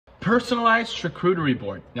personalized charcuterie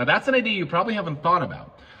board. Now that's an idea you probably haven't thought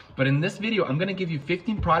about. But in this video, I'm gonna give you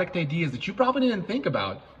 15 product ideas that you probably didn't think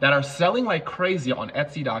about that are selling like crazy on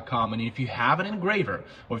Etsy.com. And if you have an engraver,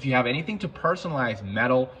 or if you have anything to personalize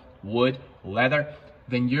metal, wood, leather,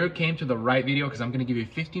 then you came to the right video, because I'm gonna give you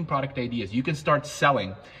 15 product ideas you can start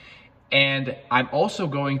selling. And I'm also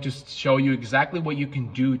going to show you exactly what you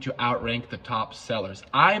can do to outrank the top sellers.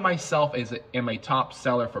 I myself am a top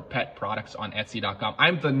seller for pet products on Etsy.com.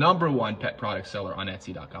 I'm the #1 pet product seller on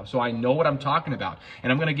Etsy.com. So I know what I'm talking about.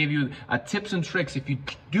 And I'm gonna give you tips and tricks. If you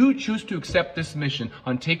do choose to accept this mission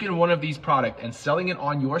on taking one of these products and selling it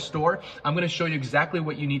on your store, I'm gonna show you exactly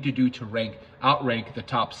what you need to do to outrank the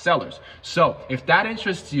top sellers. So if that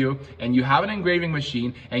interests you and you have an engraving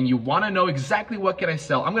machine and you wanna know exactly what can I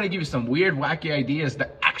sell, I'm gonna give you some weird, wacky ideas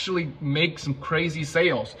that actually make some crazy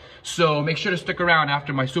sales. So make sure to stick around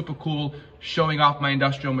after my super cool showing off my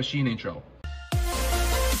industrial machine intro.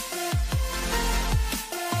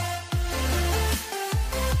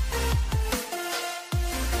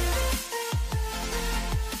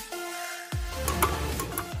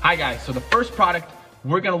 Hi guys, so the first product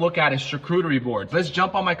we're gonna look at is charcuterie boards. Let's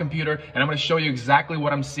jump on my computer and I'm gonna show you exactly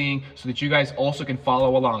what I'm seeing so that you guys also can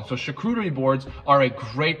follow along. So charcuterie boards are a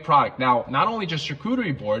great product. Now, not only just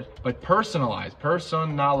charcuterie boards, but personalized.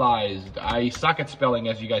 I suck at spelling,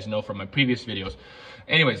 as you guys know from my previous videos.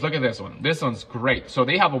 Anyways, look at this one. This one's great. So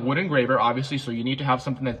they have a wood engraver, obviously, so you need to have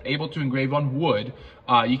something that's able to engrave on wood.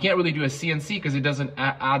 You can't really do a CNC because it doesn't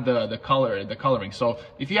add the coloring. So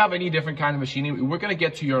if you have any different kind of machinery, we're gonna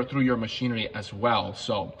get to through your machinery as well.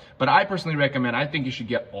 So, but I personally recommend, I think you should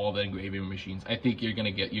get all the engraving machines. I think you're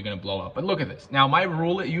gonna blow up. But look at this. Now, my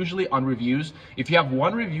rule usually on reviews, if you have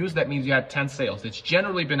 1 reviews, that means you had 10 sales. It's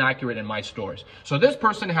generally been accurate in my stores. So this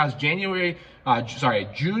person has June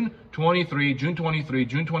 23, June 23,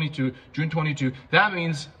 June 22, June 22. That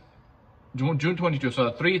means June 22.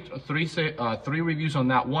 So three reviews on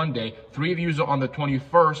that one day, 3 reviews on the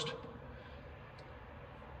 21st,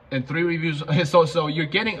 and 3 reviews. So you're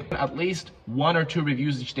getting at least 1 or 2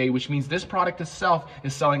 reviews each day, which means this product itself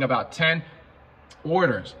is selling about 10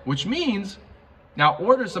 orders, which means, now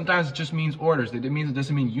orders sometimes just means orders. It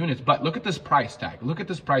doesn't mean units, but look at this price tag. Look at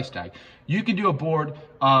this price tag. You can do a board,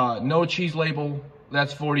 no cheese label,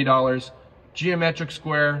 that's $40. Geometric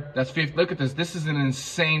square, that's $50. Look at this. This is an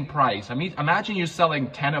insane price. I mean, imagine you're selling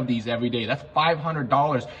 10 of these every day. That's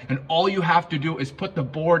 $500. And all you have to do is put the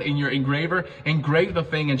board in your engraver, engrave the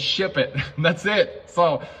thing, and ship it. That's it.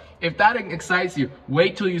 So if that excites you,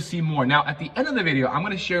 wait till you see more. Now, at the end of the video, I'm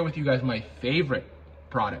going to share with you guys my favorite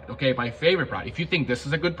product, okay? My favorite product. If you think this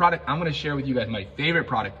is a good product, I'm going to share with you guys my favorite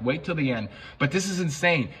product. Wait till the end. But this is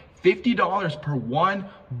insane. $50 per 1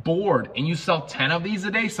 board, and you sell 10 of these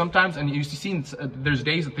a day sometimes. And you've seen there's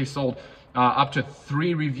days that they sold up to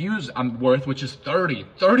 3 reviews worth, which is 30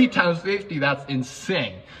 times 50. That's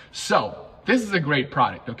insane. So this is a great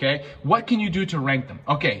product, okay? What can you do to rank them?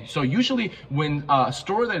 Okay, so usually when a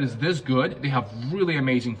store that is this good, they have really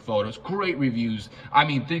amazing photos, great reviews. I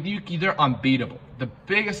mean, they're unbeatable. The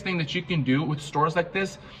biggest thing that you can do with stores like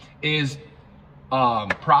this is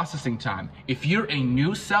processing time. If you're a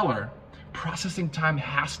new seller, processing time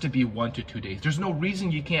has to be 1 to 2 days. There's no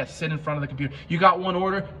reason you can't sit in front of the computer. You got 1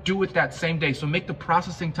 order, do it that same day. So make the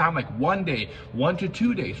processing time like 1 day, 1 to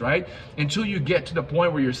 2 days, right? Until you get to the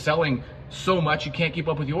point where you're selling so much you can't keep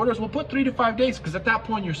up with the orders, we'll put 3 to 5 days, because at that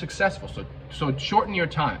point you're successful. So shorten your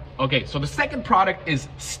time. Okay, so the second product is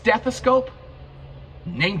stethoscope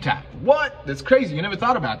name tag. What? That's crazy. You never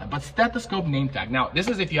thought about that. But stethoscope name tag. Now, this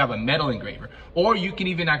is if you have a metal engraver, or you can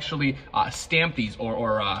even actually stamp these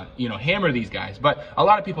or hammer these guys. But a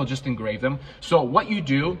lot of people just engrave them. So what you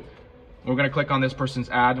do, we're going to click on this person's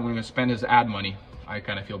ad and we're going to spend his ad money. I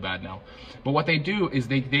kind of feel bad now. But what they do is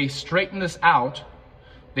they straighten this out.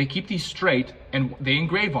 They keep these straight and they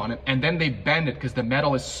engrave on it, and then they bend it because the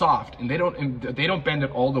metal is soft, and they don't bend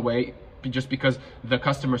it all the way, just because the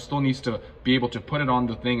customer still needs to be able to put it on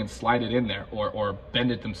the thing and slide it in there, or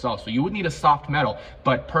bend it themselves. So you would need a soft metal,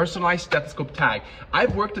 but personalized stethoscope tag.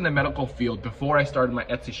 I've worked in the medical field before I started my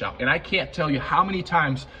Etsy shop, and I can't tell you how many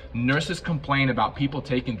times nurses complain about people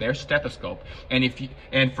taking their stethoscope.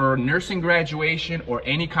 And for nursing graduation or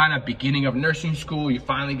any kind of beginning of nursing school, you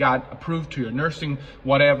finally got approved to your nursing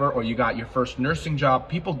whatever, or you got your first nursing job,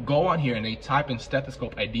 people go on here and they type in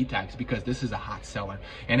stethoscope ID tags because this is a hot seller.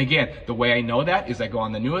 And again, the way I know that is I go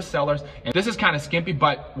on the newest sellers, and this is kind of skimpy,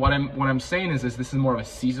 but what I'm saying is this is more of a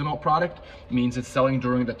seasonal product. It means it's selling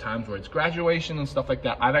during the times where it's graduation and stuff like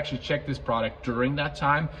that. I've actually checked this product during that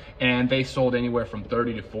time, and they sold anywhere from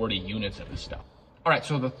 30 to 40 units of this stuff. All right,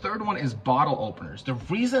 so the third one is bottle openers. The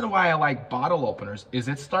reason why I like bottle openers is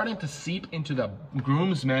it's starting to seep into the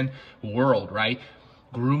groomsmen world, right?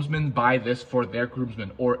 Groomsmen buy this for their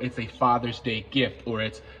groomsmen, or it's a Father's Day gift, or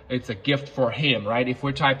it's a gift for him, right? If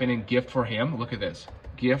we're typing in gift for him, look at this,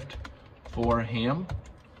 gift for him.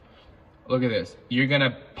 Look at this. You're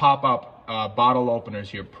gonna pop up bottle openers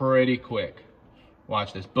here pretty quick.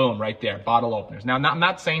 Watch this, boom, right there, bottle openers. Now, I'm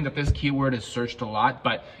not saying that this keyword is searched a lot,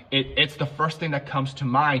 but it's the first thing that comes to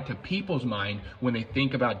mind, to people's mind, when they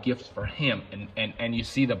think about gifts for him, and you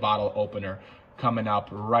see the bottle opener coming up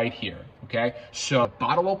right here, okay? So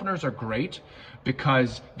bottle openers are great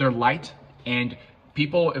because they're light, and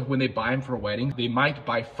people, when they buy them for a wedding, they might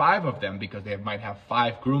buy 5 of them because they might have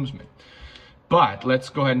 5 groomsmen. But let's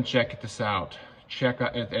go ahead and check this out. Check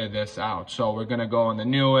this out. So we're gonna go on the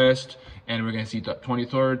newest, and we're gonna see the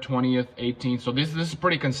 23rd, 20th, 18th. So this is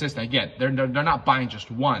pretty consistent. Again, they're not buying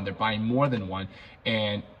just one; they're buying more than one,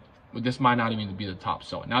 and this might not even be the top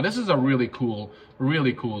seller. Now this is a really cool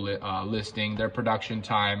listing. Their production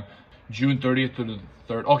time, June 30th to the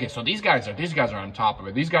 3rd. Okay, so these guys are on top of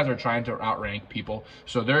it. These guys are trying to outrank people,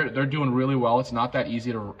 so they're doing really well. It's not that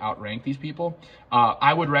easy to outrank these people.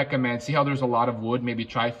 I would recommend, see how there's a lot of wood, maybe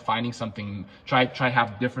try finding something, try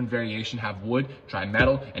have different variation, have wood, try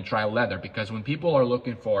metal, and try leather, because when people are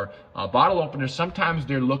looking for bottle openers, sometimes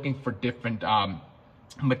they're looking for different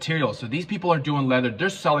materials. So these people are doing leather. They're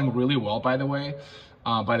selling really well, by the way.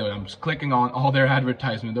 I'm just clicking on all their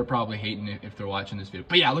advertisement. They're probably hating it if they're watching this video.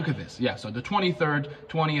 But yeah, look at this. Yeah, so the 23rd,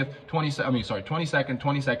 20th, 22nd,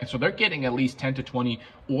 22nd. So they're getting at least 10 to 20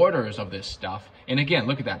 orders of this stuff. And again,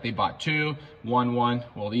 look at that. They bought 2, 1, 1.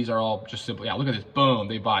 Well, these are all just simply, yeah, look at this. Boom,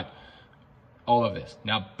 they bought all of this.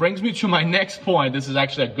 Now, brings me to my next point. This is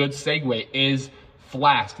actually a good segue, is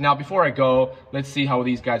flask. Now, before I go, let's see how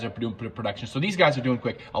these guys are doing production. So these guys are doing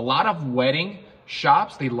quick. A lot of wedding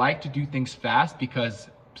shops, they like to do things fast because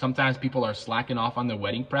sometimes people are slacking off on their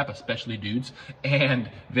wedding prep, especially dudes, and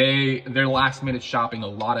they're last minute shopping a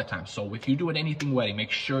lot of times. So if you do anything wedding,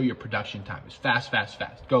 make sure your production time is fast.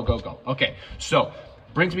 Go, go, go. Okay, so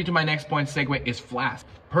brings me to my next point, segue, is flask.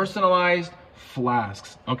 Personalized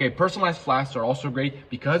flasks. Okay, personalized flasks are also great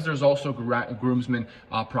because there's also groomsmen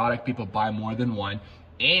product. People buy more than one,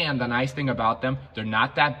 and the nice thing about them, they're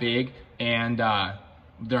not that big, and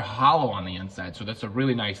they're hollow on the inside, so that's a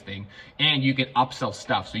really nice thing. And you can upsell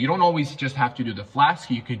stuff, so you don't always just have to do the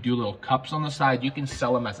flask. You could do little cups on the side. You can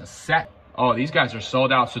sell them as a set. Oh, these guys are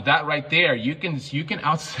sold out. So that right there, you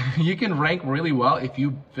can rank really well if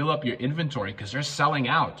you fill up your inventory, because they're selling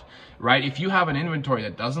out, right? If you have an inventory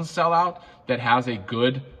that doesn't sell out, that has a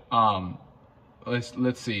good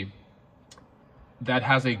let's see, that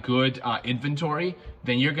has a good inventory,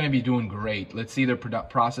 then you're going to be doing great. Let's see their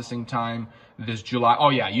processing time this July. Oh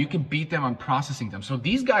yeah, you can beat them on processing them. So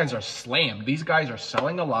these guys are slammed. These guys are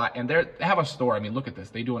selling a lot, and they have a store. I mean, look at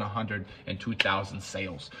this. They're doing 102,000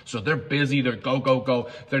 sales. So they're busy. They're go.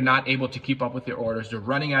 They're not able to keep up with their orders. They're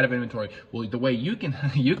running out of inventory. Well, the way you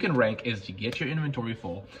can rank is to get your inventory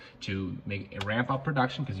full, to ramp up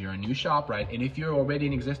production, because you're a new shop, right? And if you're already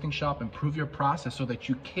an existing shop, improve your process so that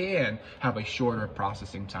you can have a shorter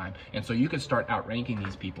processing time. And so you can start outranking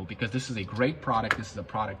these people, because this is a great product. This is a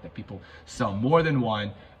product that people sell more than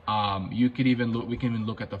one. We can even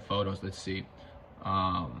look at the photos. Let's see.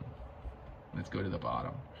 Let's go to the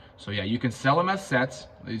bottom. So yeah, you can sell them as sets,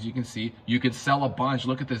 as you can see. You can sell a bunch.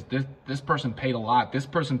 Look at this. This person paid a lot. This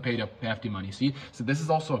person paid a hefty money. See? So this is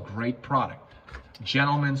also a great product.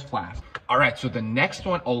 Gentleman's flask. All right, so the next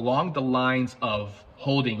one, along the lines of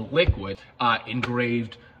holding liquid,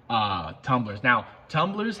 engraved tumblers. Now,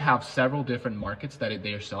 tumblers have several different markets that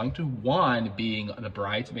they are selling to. One being the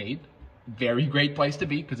bridesmaid. Very great place to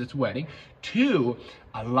be because it's a wedding. 2,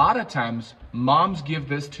 a lot of times moms give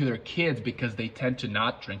this to their kids because they tend to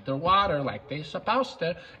not drink their water like they're supposed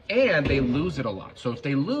to, and they lose it a lot. So if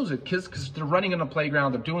they lose it, kids, because they're running in the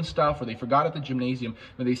playground, they're doing stuff, or they forgot at the gymnasium,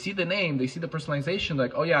 when they see the name, they see the personalization,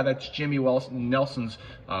 like, oh yeah, that's Jimmy Nelson's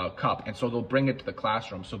cup, and so they'll bring it to the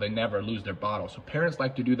classroom so they never lose their bottle. So parents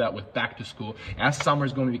like to do that with back to school. As summer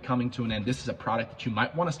is going to be coming to an end, this is a product that you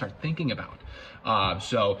might want to start thinking about.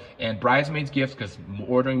 And bridesmaids gifts, because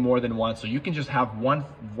ordering more than one, so you can just have one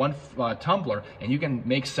tumbler, and you can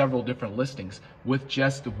make several different listings with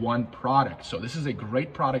just one product. So this is a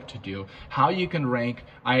great product to do. How you can rank,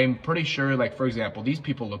 I am pretty sure, like for example, these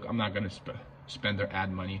people, look, I'm not going to spend their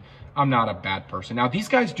ad money. I'm not a bad person. Now these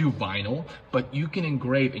guys do vinyl, but you can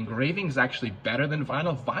engrave. Engraving is actually better than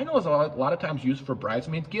vinyl. Vinyl is a lot of times used for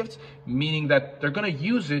bridesmaid gifts, meaning that they're going to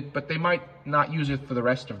use it, but they might not use it for the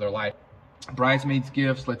rest of their life. Bridesmaids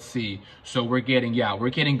gifts, let's see. So we're getting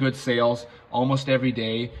good sales almost every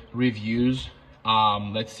day. Reviews,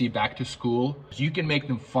 let's see, back to school. You can make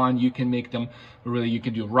them fun. You can make them really, you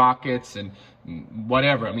can do rockets and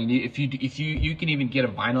whatever. I mean, if you can even get a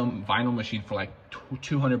vinyl machine for like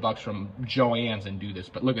 $200 from Joann's and do this.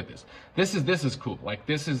 But look at this. This is cool. Like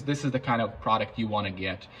this is the kind of product you want to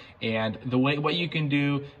get. And what you can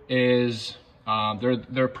do is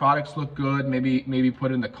their products look good. Maybe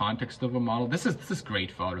put it in the context of a model. This is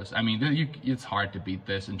great photos. I mean, it's hard to beat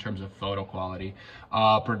this in terms of photo quality.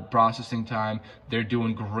 Processing time, they're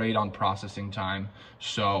doing great on processing time.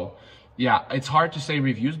 So yeah, it's hard to say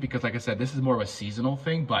reviews because, like I said, this is more of a seasonal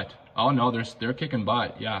thing. But oh no, they're kicking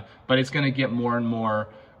butt. Yeah, but it's gonna get more and more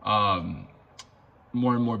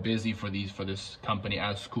busy for this company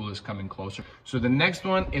as school is coming closer. So the next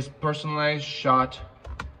one is personalized shot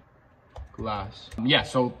glass. Yeah,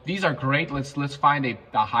 so these are great. Let's find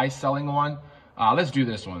a high selling one. Let's do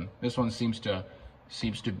this one. This one seems to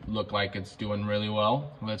look like it's doing really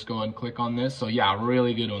well. Let's go and click on this. So yeah,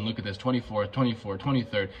 really good one. Look at this, 24th, 24th,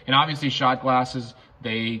 23rd. And obviously shot glasses,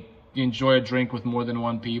 they enjoy a drink with more than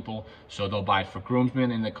one people, so they'll buy it for groomsmen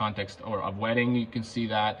in the context or of wedding. You can see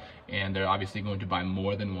that, and they're obviously going to buy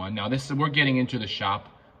more than one. Now we're getting into the shop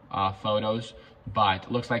photos, but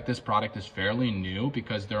it looks like this product is fairly new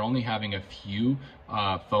because they're only having a few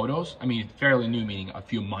photos. I mean, fairly new meaning a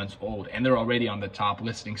few months old, and they're already on the top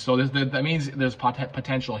listing. So that means there's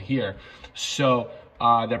potential here. So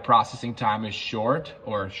their processing time is short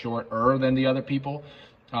or shorter than the other people,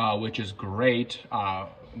 which is great.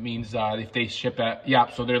 Means if they ship at,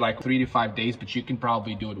 so they're like 3 to 5 days, but you can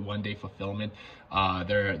probably do it 1 day fulfillment.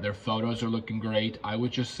 Their photos are looking great. I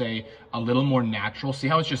would just say a little more natural. See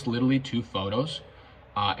how it's just literally 2 photos?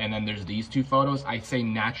 And then there's these 2 photos. I say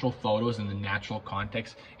natural photos in the natural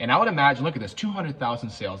context. And I would imagine, look at this, 200,000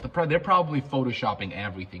 sales. They're probably photoshopping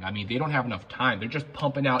everything. I mean, they don't have enough time. They're just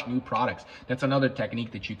pumping out new products. That's another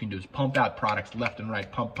technique that you can do, is pump out products left and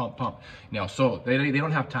right, pump. Now, so they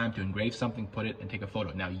don't have time to engrave something, put it, and take a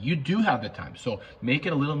photo. Now, you do have the time. So make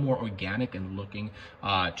it a little more organic and looking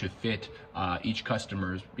to fit each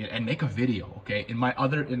customer's, and make a video, okay? In my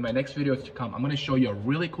next videos to come, I'm gonna show you a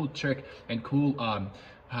really cool trick and cool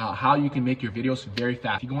how you can make your videos very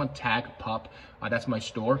fast. If you go on Tag Pup, that's my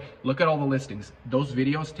store, look at all the listings. Those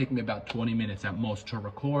videos take me about 20 minutes at most to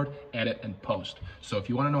record, edit, and post. So if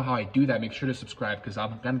you want to know how I do that, make sure to subscribe, because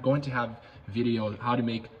I'm going to have video how to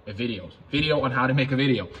make a video on how to make a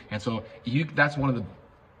video. And so that's one of the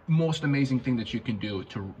most amazing thing that you can do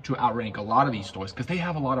to outrank a lot of these stores, because they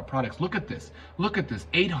have a lot of products. Look at this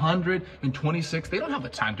 826. They don't have the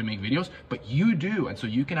time to make videos, but you do, and so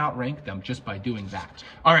you can outrank them just by doing that.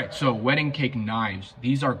 All right, so wedding cake knives,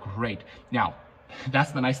 these are great. Now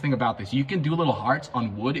that's the nice thing about this. You can do little hearts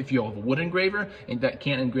on wood. If you have a wood engraver and that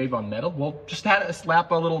can't engrave on metal, well, just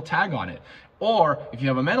slap a little tag on it. Or if you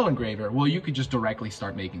have a metal engraver, well, you could just directly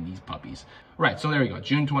start making these puppies. Right, so there we go,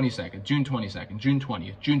 June 22nd, June 22nd, June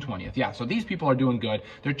 20th, June 20th. Yeah, so these people are doing good.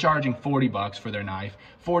 They're charging $40 for their knife,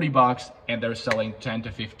 $40, and they're selling 10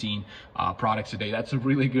 to 15 products a day. That's a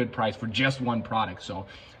really good price for just one product. So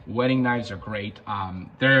wedding knives are great.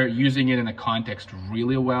 They're using it in a context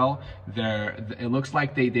really well. It looks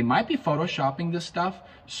like they might be photoshopping this stuff,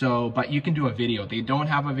 but you can do a video. They don't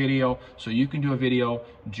have a video, so you can do a video.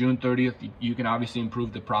 June 30th, you can obviously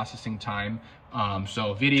improve the processing time.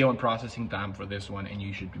 So video and processing time for this one, and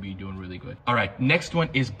you should be doing really good. All right, next one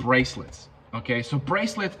is bracelets. Okay, so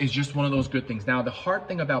bracelets is just one of those good things. Now, the hard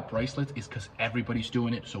thing about bracelets is because everybody's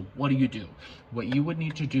doing it. So what do? What you would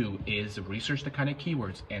need to do is research the kind of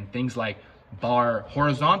keywords and things like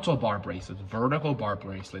horizontal bar bracelets, vertical bar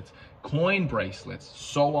bracelets, coin bracelets,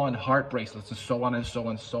 so on, heart bracelets, and so on and so on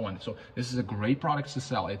and so on. So this is a great product to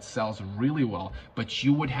sell. It sells really well, but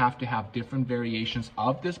you would have to have different variations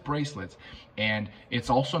of this bracelets. And it's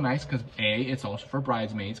also nice because it's also for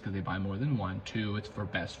bridesmaids because they buy more than one. 2, it's for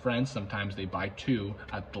best friends. Sometimes they buy 2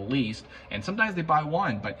 at the least, and sometimes they buy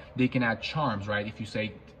 1, but they can add charms, right? If you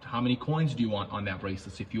say, how many coins do you want on that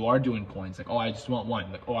bracelet? So if you are doing coins, like, oh, I just want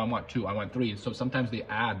 1, like, oh, I want 2, I want 3. So sometimes they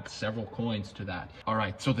add several coins to that. All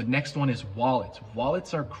right, so the next one is wallets.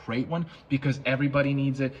 Wallets are a great one because everybody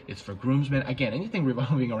needs it. It's for groomsmen. Again, anything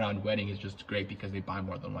revolving around wedding is just great because they buy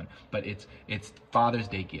more than one. But it's Father's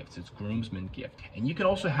Day gifts, it's groomsmen gift. And you can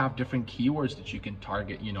also have different keywords that you can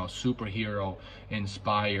target, superhero,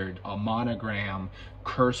 inspired, a monogram,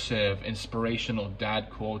 cursive, inspirational, dad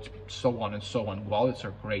quotes, so on and so on. Wallets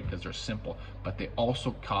are great because they're simple, but they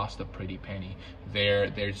also cost a pretty penny.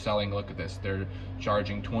 They're selling, look at this, they're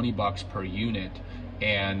charging $20 per unit,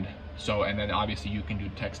 and So, and then obviously you can do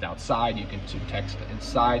text outside, you can do text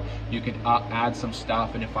inside, you can add some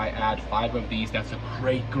stuff. And if I add 5 of these, that's a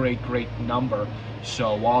great number.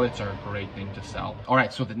 So wallets are a great thing to sell. All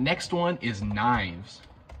right, so the next one is knives.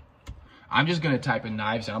 I'm just gonna type in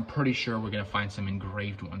knives, and I'm pretty sure we're gonna find some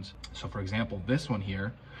engraved ones. So for example, this one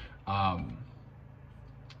here,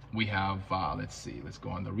 we have, let's see, let's go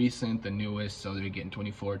on the recent, the newest. So they're getting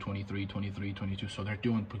 24, 23, 23, 22. So they're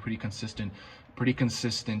doing pretty consistent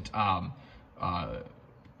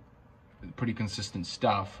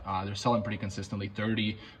stuff. They're selling pretty consistently,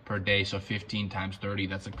 30 per day. So 15 times 30,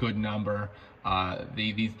 that's a good number.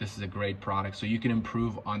 This is a great product. So you can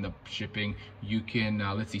improve on the shipping. You can,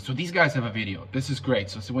 let's see. So these guys have a video. This is great.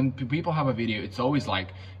 So when people have a video, it's always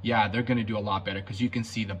like, yeah, they're going to do a lot better, because you can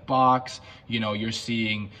see the box, you know, you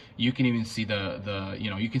can even see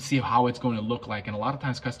you can see how it's going to look like. And a lot of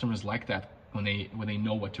times customers like that when they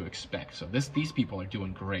know what to expect. So these people are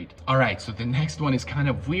doing great. All right, so the next one is kind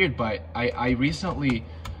of weird, but I recently,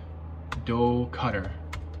 dough cutter,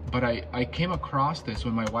 but I came across this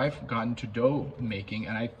when my wife got into dough making,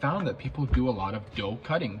 and I found that people do a lot of dough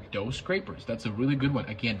cutting, dough scrapers. That's a really good one.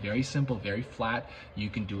 Again, very simple, very flat. You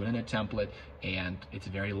can do it in a template, and it's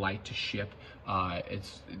very light to ship.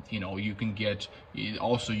 It's, you know, you can get,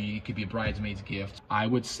 also it could be a bridesmaid's gift. I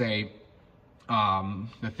would say,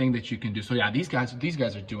 the thing that you can do, so yeah, these guys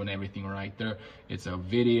are doing everything right. It's a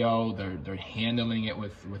video, they're handling it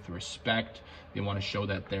with respect. They want to show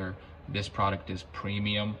that this product is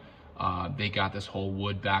premium. They got this whole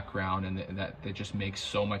wood background, and that just makes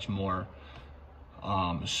so much more.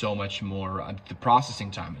 The processing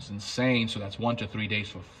time is insane. So that's 1 to 3 days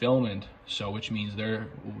fulfillment. So which means they're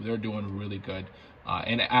doing really good.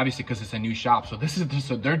 And obviously, because it's a new shop, so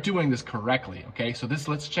they're doing this correctly. Okay, so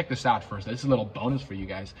let's check this out first. This is a little bonus for you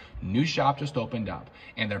guys. New shop just opened up,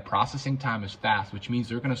 and their processing time is fast, which means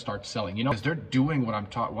they're going to start selling. You know, because they're doing what I'm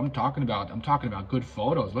talking about. I'm talking about good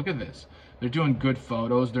photos. Look at this. They're doing good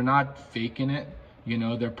photos. They're not faking it. You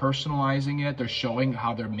know, they're personalizing it. They're showing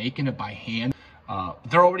how they're making it by hand.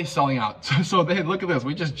 They're already selling out. So look at this.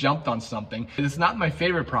 We just jumped on something. It's not my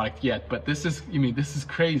favorite product yet, but this is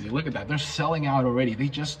crazy. Look at that. They're selling out already. They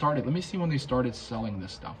just started. Let me see when they started selling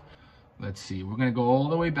this stuff. Let's see. We're going to go all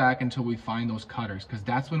the way back until we find those cutters, because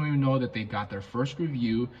that's when we know that they got their first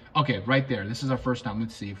review. Okay, right there. This is our first time.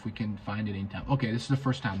 Let's see if we can find it in time. Okay, this is the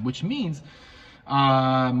first time, which means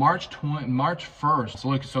March 1st. So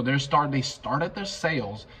look, so they started their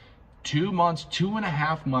sales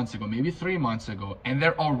 2.5 months ago, maybe 3 months ago, and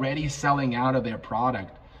they're already selling out of their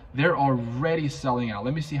product. They're already selling out.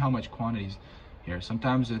 Let me see how much quantities here.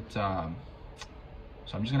 Sometimes it, so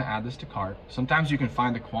I'm just gonna add this to cart. Sometimes you can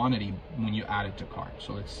find the quantity when you add it to cart.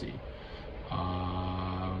 So let's see.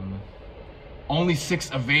 Only 6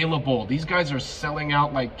 available. These guys are selling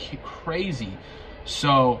out like crazy.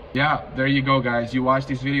 So yeah, there you go, guys. You watch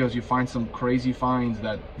these videos, you find some crazy finds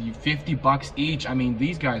that $50 each. I mean,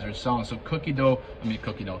 these guys are selling. So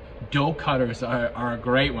dough cutters are a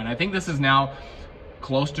great one. I think this is now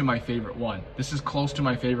close to my favorite one. This is close to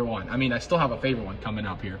my favorite one. I mean, I still have a favorite one coming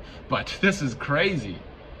up here, but this is crazy.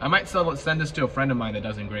 I might send this to a friend of mine that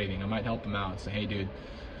does engraving. I might help him out and say, hey dude,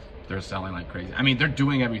 they're selling like crazy. I mean, they're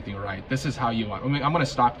doing everything right. This is how you want. I mean, I'm gonna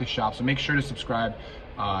stock this shop, so make sure to subscribe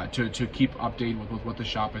to keep updated with what the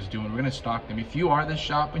shop is doing. We're gonna stock them. If you are this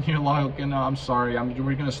shop and you're like, no, I'm sorry,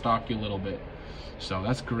 we're gonna stock you a little bit. So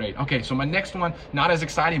that's great. Okay, so my next one, not as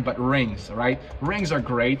exciting, but rings, all right? Rings are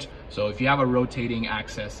great. So if you have a rotating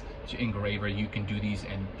access to engraver, you can do these,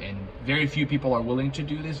 and very few people are willing to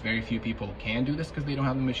do this. Very few people can do this because they don't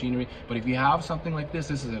have the machinery. But if you have something like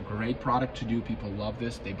this is a great product to do. People love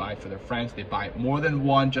this. They buy it for their friends. They buy it more than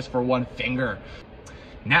one just for one finger.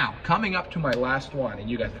 Now, coming up to my last one, and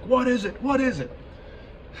you guys are like, what is it? What is it?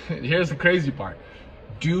 Here's the crazy part.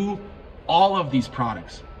 Do all of these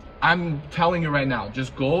products. I'm telling you right now,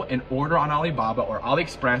 just go and order on Alibaba or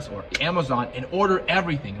AliExpress or Amazon and order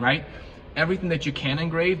everything, right? Everything that you can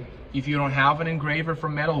engrave. If you don't have an engraver for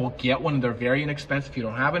metal, we'll get one. They're very inexpensive. If you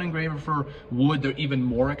don't have an engraver for wood, they're even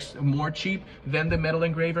more cheap than the metal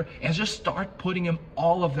engraver. And just start putting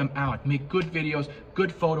all of them out. Make good videos, good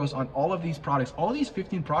photos on all of these products, all these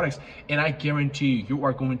 15 products, and I guarantee you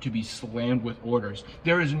are going to be slammed with orders.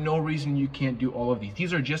 There is no reason you can't do all of these.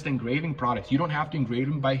 These are just engraving products. You don't have to engrave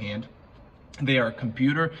them by hand. They are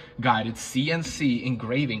computer guided CNC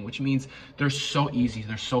engraving, which means they're so easy,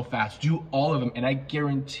 they're so fast. Do all of them, and I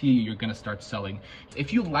guarantee you're gonna start selling.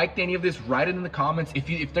 If you liked any of this, write it in the comments.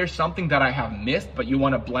 If there's something that I have missed, but you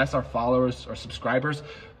wanna bless our followers or subscribers,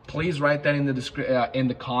 please write that in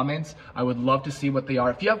the comments. I would love to see what they are.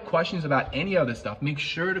 If you have questions about any of this stuff, make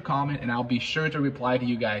sure to comment and I'll be sure to reply to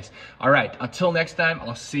you guys. All right, until next time,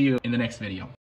 I'll see you in the next video.